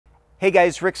Hey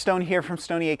guys, Rick Stone here from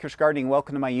Stony Acres Gardening.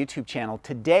 Welcome to my YouTube channel.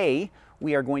 Today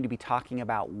we are going to be talking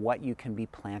about what you can be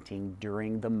planting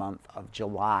during the month of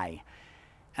July.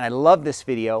 And I love this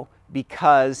video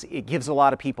because it gives a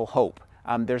lot of people hope.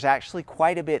 There's actually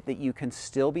quite a bit that you can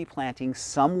still be planting,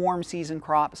 some warm season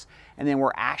crops, and then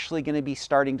we're actually going to be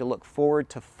starting to look forward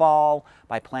to fall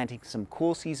by planting some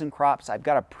cool season crops. I've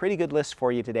got a pretty good list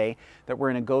for you today that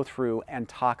we're going to go through and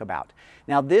talk about.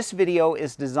 Now this video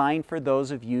is designed for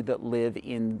those of you that live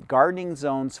in gardening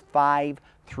zones 5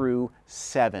 through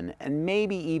 7 and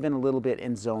maybe even a little bit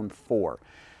in zone 4.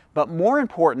 But more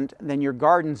important than your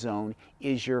garden zone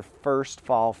is your first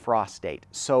fall frost date.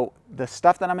 So the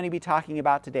stuff that I'm going to be talking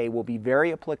about today will be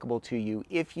very applicable to you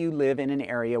if you live in an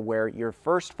area where your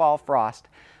first fall frost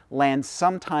lands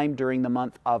sometime during the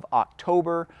month of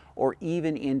October or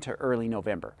even into early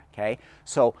November. Okay,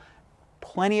 so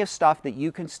plenty of stuff that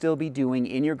you can still be doing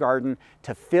in your garden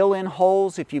to fill in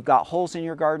holes if you've got holes in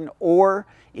your garden, or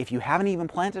if you haven't even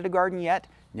planted a garden yet,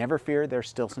 never fear, there's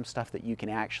still some stuff that you can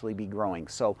actually be growing.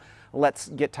 So let's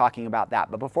get talking about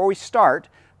that. But before we start,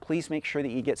 please make sure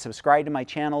that you get subscribed to my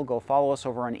channel. Go follow us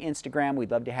over on Instagram. We'd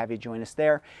love to have you join us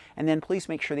there. And then please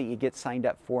make sure that you get signed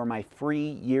up for my free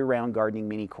year-round gardening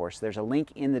mini course. There's a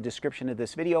link in the description of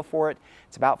this video for it.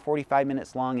 It's about 45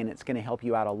 minutes long and it's going to help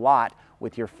you out a lot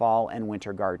with your fall and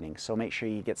winter gardening. So make sure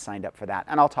you get signed up for that.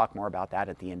 And I'll talk more about that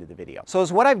at the end of the video. So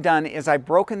as what I've done is I've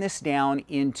broken this down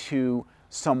into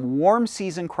some warm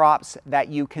season crops that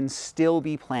you can still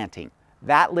be planting.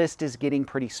 That list is getting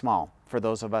pretty small for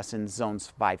those of us in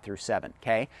zones 5 through 7,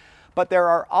 okay? But there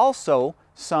are also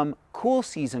some cool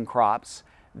season crops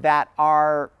that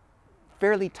are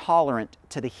fairly tolerant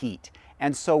to the heat.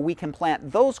 And so we can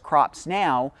plant those crops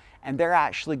now, and they're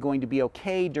actually going to be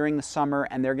okay during the summer,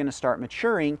 and they're going to start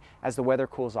maturing as the weather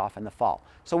cools off in the fall.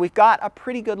 So we've got a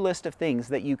pretty good list of things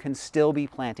that you can still be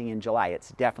planting in July.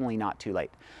 It's definitely not too late.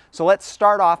 So let's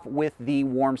start off with the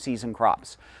warm season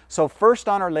crops. So first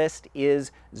on our list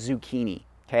is zucchini,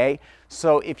 okay?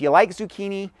 So if you like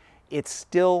zucchini, it's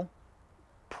still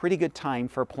pretty good time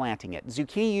for planting it.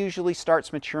 Zucchini usually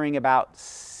starts maturing about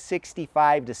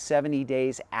 65 to 70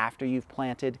 days after you've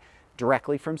planted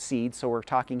directly from seed. So we're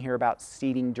talking here about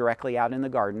seeding directly out in the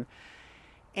garden.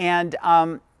 And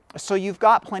so you've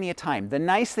got plenty of time. The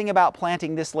nice thing about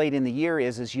planting this late in the year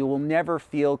is you will never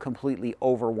feel completely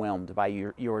overwhelmed by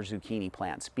your zucchini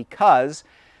plants, because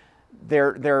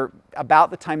they're about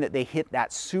the time that they hit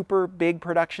that super big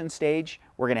production stage,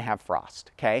 we're going to have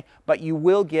frost, okay? But you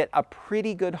will get a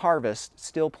pretty good harvest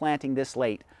still planting this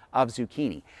late of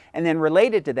zucchini. And then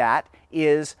related to that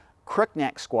is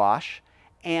Crookneck Squash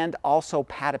and also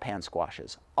Pattypan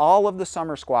squashes. All of the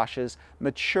summer squashes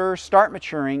start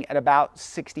maturing at about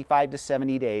 65 to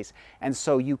 70 days, and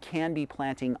so you can be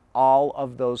planting all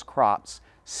of those crops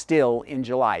still in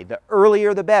July. The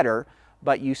earlier the better,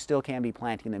 but you still can be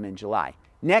planting them in July.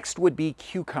 Next would be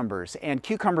cucumbers, and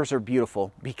cucumbers are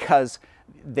beautiful because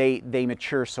they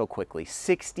mature so quickly.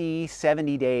 60,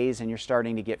 70 days and you're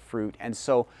starting to get fruit, and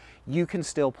so you can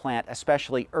still plant,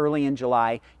 especially early in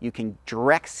July. You can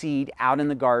direct seed out in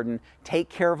the garden, take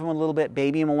care of them a little bit,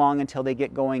 baby them along until they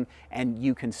get going, and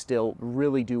you can still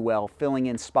really do well filling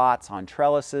in spots on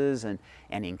trellises and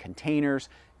in containers.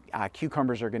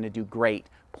 Cucumbers are going to do great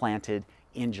planted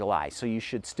in July. So you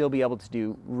should still be able to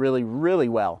do really, really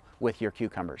well with your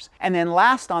cucumbers. And then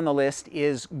last on the list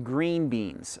is green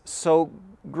beans. So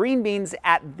green beans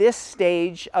at this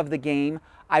stage of the game,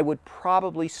 I would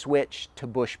probably switch to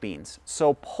bush beans.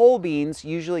 So pole beans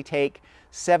usually take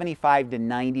 75 to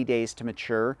 90 days to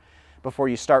mature before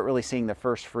you start really seeing the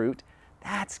first fruit.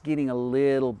 That's getting a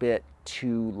little bit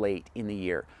too late in the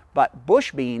year. But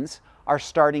bush beans are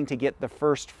starting to get the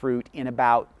first fruit in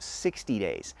about 60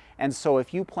 days. And so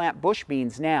if you plant bush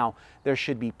beans now, there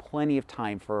should be plenty of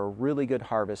time for a really good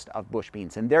harvest of bush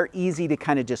beans. And they're easy to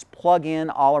kind of just plug in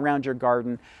all around your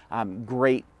garden.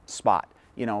 Great spot,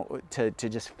 you know, to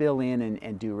just fill in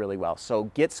and do really well. So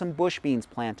get some bush beans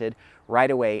planted right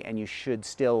away and you should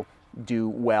still do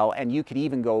well. And you could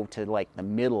even go to like the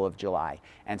middle of July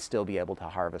and still be able to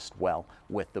harvest well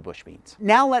with the bush beans.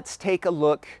 Now let's take a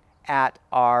look at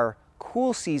our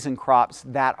cool season crops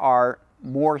that are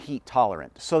more heat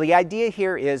tolerant. So the idea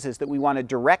here is that we want to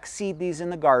direct seed these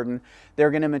in the garden. They're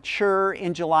going to mature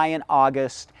in July and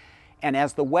August, and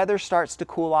as the weather starts to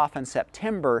cool off in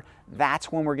September,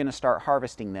 that's when we're going to start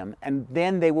harvesting them, and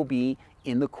then they will be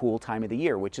in the cool time of the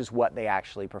year, which is what they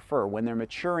actually prefer. When they're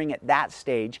maturing at that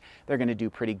stage, they're going to do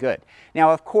pretty good.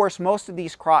 Now, of course, most of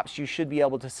these crops you should be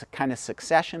able to kind of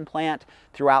succession plant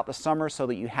throughout the summer so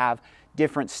that you have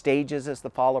different stages as the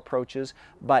fall approaches,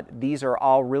 but these are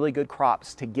all really good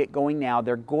crops to get going now.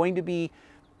 They're going to be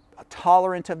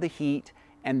tolerant of the heat,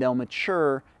 and they'll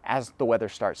mature as the weather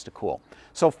starts to cool.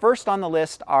 So first on the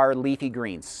list are leafy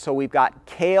greens. So we've got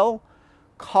kale,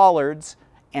 collards,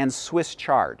 and Swiss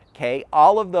chard, okay?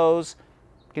 All of those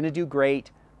going to do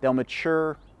great. They'll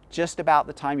mature just about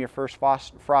the time your first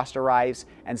frost arrives,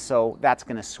 and so that's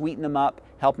going to sweeten them up,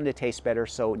 help them to taste better,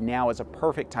 so now is a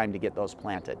perfect time to get those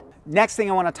planted. Next thing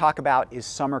I want to talk about is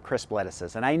summer crisp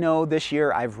lettuces, and I know this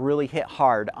year I've really hit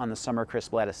hard on the summer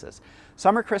crisp lettuces.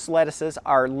 Summer crisp lettuces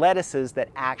are lettuces that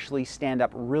actually stand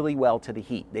up really well to the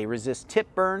heat. They resist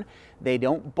tip burn, they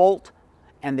don't bolt,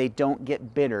 and they don't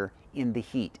get bitter in the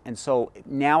heat. And so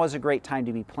now is a great time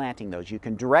to be planting those. You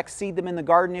can direct seed them in the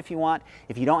garden if you want.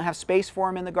 If you don't have space for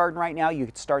them in the garden right now, you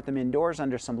could start them indoors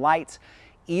under some lights.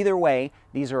 Either way,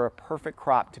 these are a perfect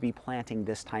crop to be planting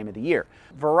this time of the year.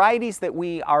 Varieties that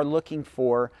we are looking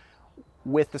for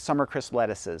with the summer crisp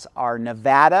lettuces are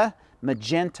Nevada,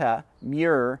 Magenta,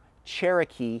 Muir,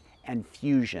 Cherokee, and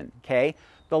Fusion, okay?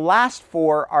 The last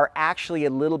four are actually a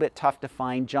little bit tough to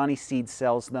find. Johnny Seed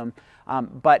sells them,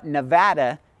 but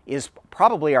Nevada is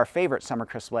probably our favorite summer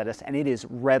crisp lettuce, and it is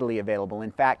readily available.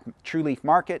 In fact, True Leaf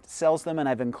Market sells them, and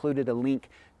I've included a link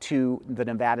to the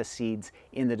Nevada seeds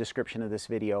in the description of this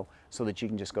video so that you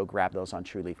can just go grab those on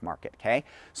True Leaf Market, okay?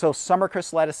 So summer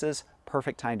crisp lettuces,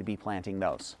 perfect time to be planting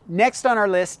those. Next on our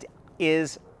list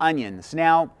is onions.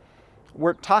 Now,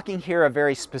 we're talking here a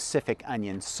very specific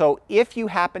onion. So if you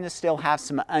happen to still have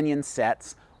some onion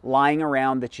sets lying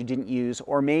around that you didn't use,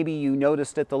 or maybe you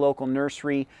noticed at the local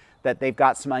nursery that they've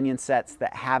got some onion sets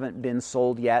that haven't been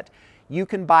sold yet, you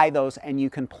can buy those and you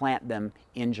can plant them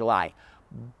in July.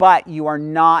 But you are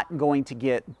not going to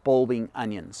get bulbing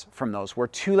onions from those. We're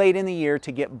too late in the year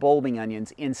to get bulbing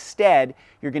onions. Instead,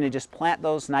 you're going to just plant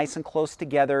those nice and close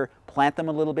together, plant them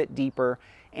a little bit deeper,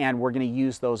 and we're going to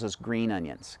use those as green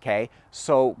onions, okay?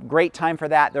 So great time for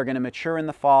that. They're going to mature in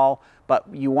the fall, but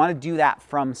you want to do that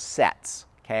from sets.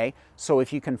 Okay, so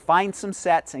if you can find some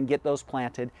sets and get those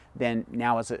planted, then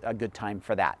now is a good time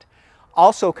for that.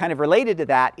 Also kind of related to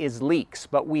that is leeks,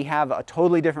 but we have a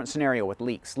totally different scenario with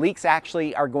leeks. Leeks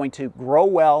actually are going to grow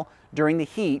well during the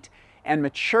heat and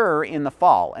mature in the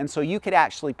fall. And so you could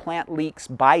actually plant leeks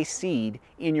by seed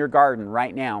in your garden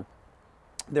right now.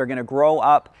 They're going to grow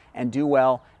up and do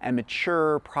well and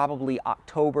mature probably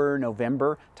October,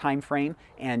 November timeframe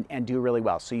and do really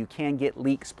well. So you can get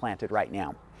leeks planted right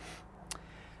now.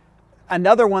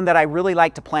 Another one that I really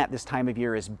like to plant this time of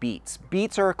year is beets.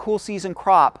 Beets are a cool season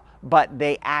crop, but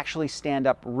they actually stand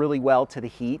up really well to the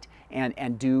heat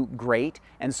and do great.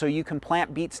 And so you can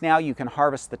plant beets now. You can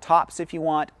harvest the tops if you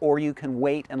want, or you can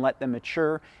wait and let them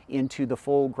mature into the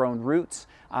full grown roots.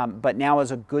 But now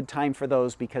is a good time for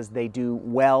those because they do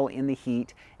well in the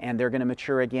heat and they're going to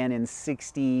mature again in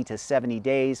 60 to 70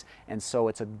 days. And so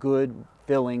it's a good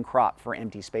filling crop for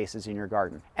empty spaces in your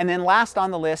garden. And then last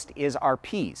on the list is our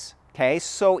peas. Okay,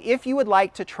 so if you would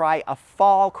like to try a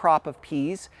fall crop of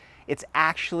peas, it's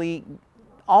actually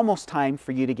almost time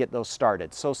for you to get those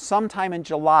started. So sometime in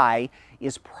July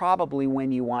is probably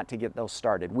when you want to get those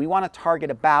started. We want to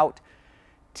target about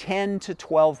 10 to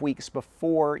 12 weeks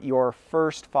before your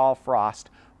first fall frost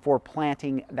for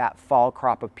planting that fall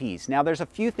crop of peas. Now there's a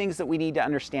few things that we need to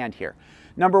understand here.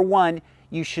 Number one,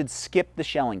 you should skip the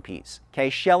shelling peas. Okay,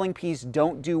 shelling peas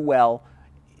don't do well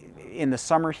in the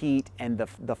summer heat and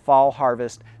the fall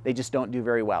harvest. They just don't do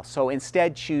very well. So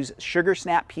instead choose sugar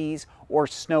snap peas or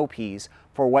snow peas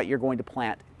for what you're going to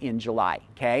plant in July,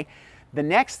 okay? The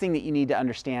next thing that you need to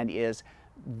understand is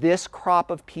this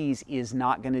crop of peas is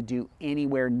not going to do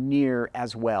anywhere near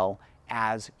as well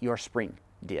as your spring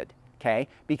did, okay?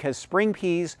 Because spring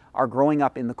peas are growing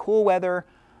up in the cool weather,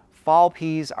 fall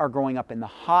peas are growing up in the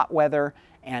hot weather,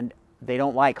 and they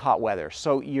don't like hot weather.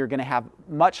 So you're going to have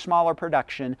much smaller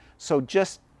production. So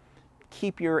just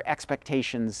keep your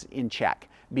expectations in check,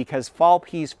 because fall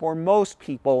peas, for most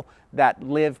people that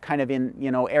live kind of in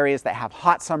areas that have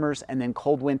hot summers and then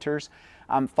cold winters,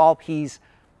 fall peas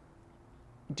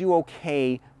do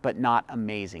okay, but not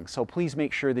amazing. So please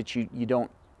make sure that you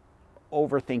don't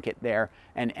overthink it there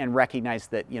and recognize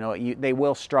that they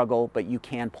will struggle, but you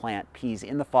can plant peas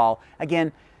in the fall.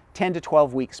 Again, 10 to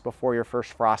 12 weeks before your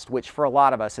first frost, which for a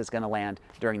lot of us is going to land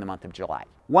during the month of July.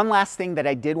 One last thing that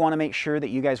I did want to make sure that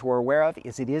you guys were aware of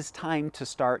is it is time to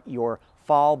start your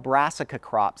fall brassica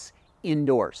crops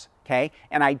indoors, okay?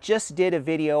 And I just did a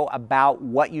video about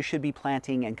what you should be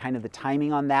planting and kind of the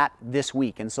timing on that this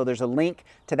week. And so there's a link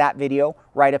to that video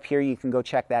right up here. You can go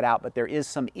check that out, but there is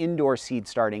some indoor seed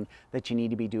starting that you need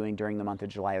to be doing during the month of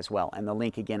July as well. And the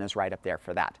link again is right up there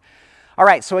for that. All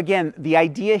right, so again, the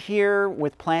idea here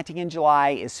with planting in July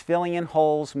is filling in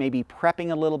holes, maybe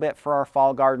prepping a little bit for our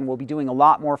fall garden. We'll be doing a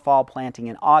lot more fall planting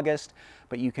in August,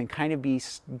 but you can kind of be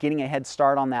getting a head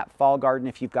start on that fall garden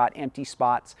if you've got empty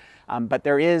spots. But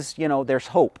there is, there's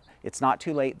hope. It's not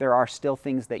too late. There are still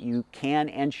things that you can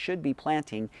and should be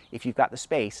planting if you've got the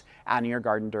space out in your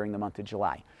garden during the month of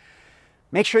July.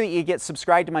 Make sure that you get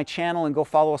subscribed to my channel and go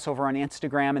follow us over on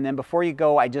Instagram. And then before you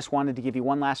go, I just wanted to give you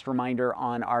one last reminder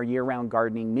on our year-round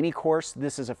gardening mini course.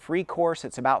 This is a free course.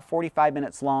 It's about 45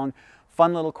 minutes long.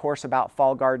 Fun little course about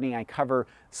fall gardening. I cover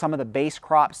some of the base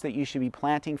crops that you should be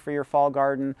planting for your fall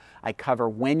garden. I cover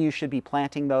when you should be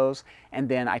planting those. And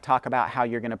then I talk about how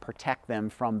you're going to protect them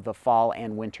from the fall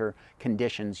and winter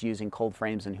conditions using cold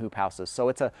frames and hoop houses. So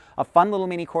it's a fun little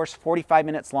mini course, 45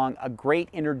 minutes long, a great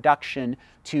introduction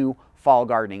to fall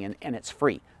gardening, and it's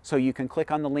free. So you can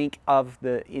click on the link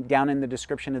down in the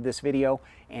description of this video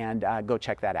and go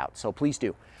check that out. So please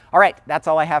do. All right, that's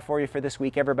all I have for you for this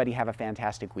week. Everybody have a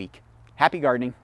fantastic week. Happy gardening.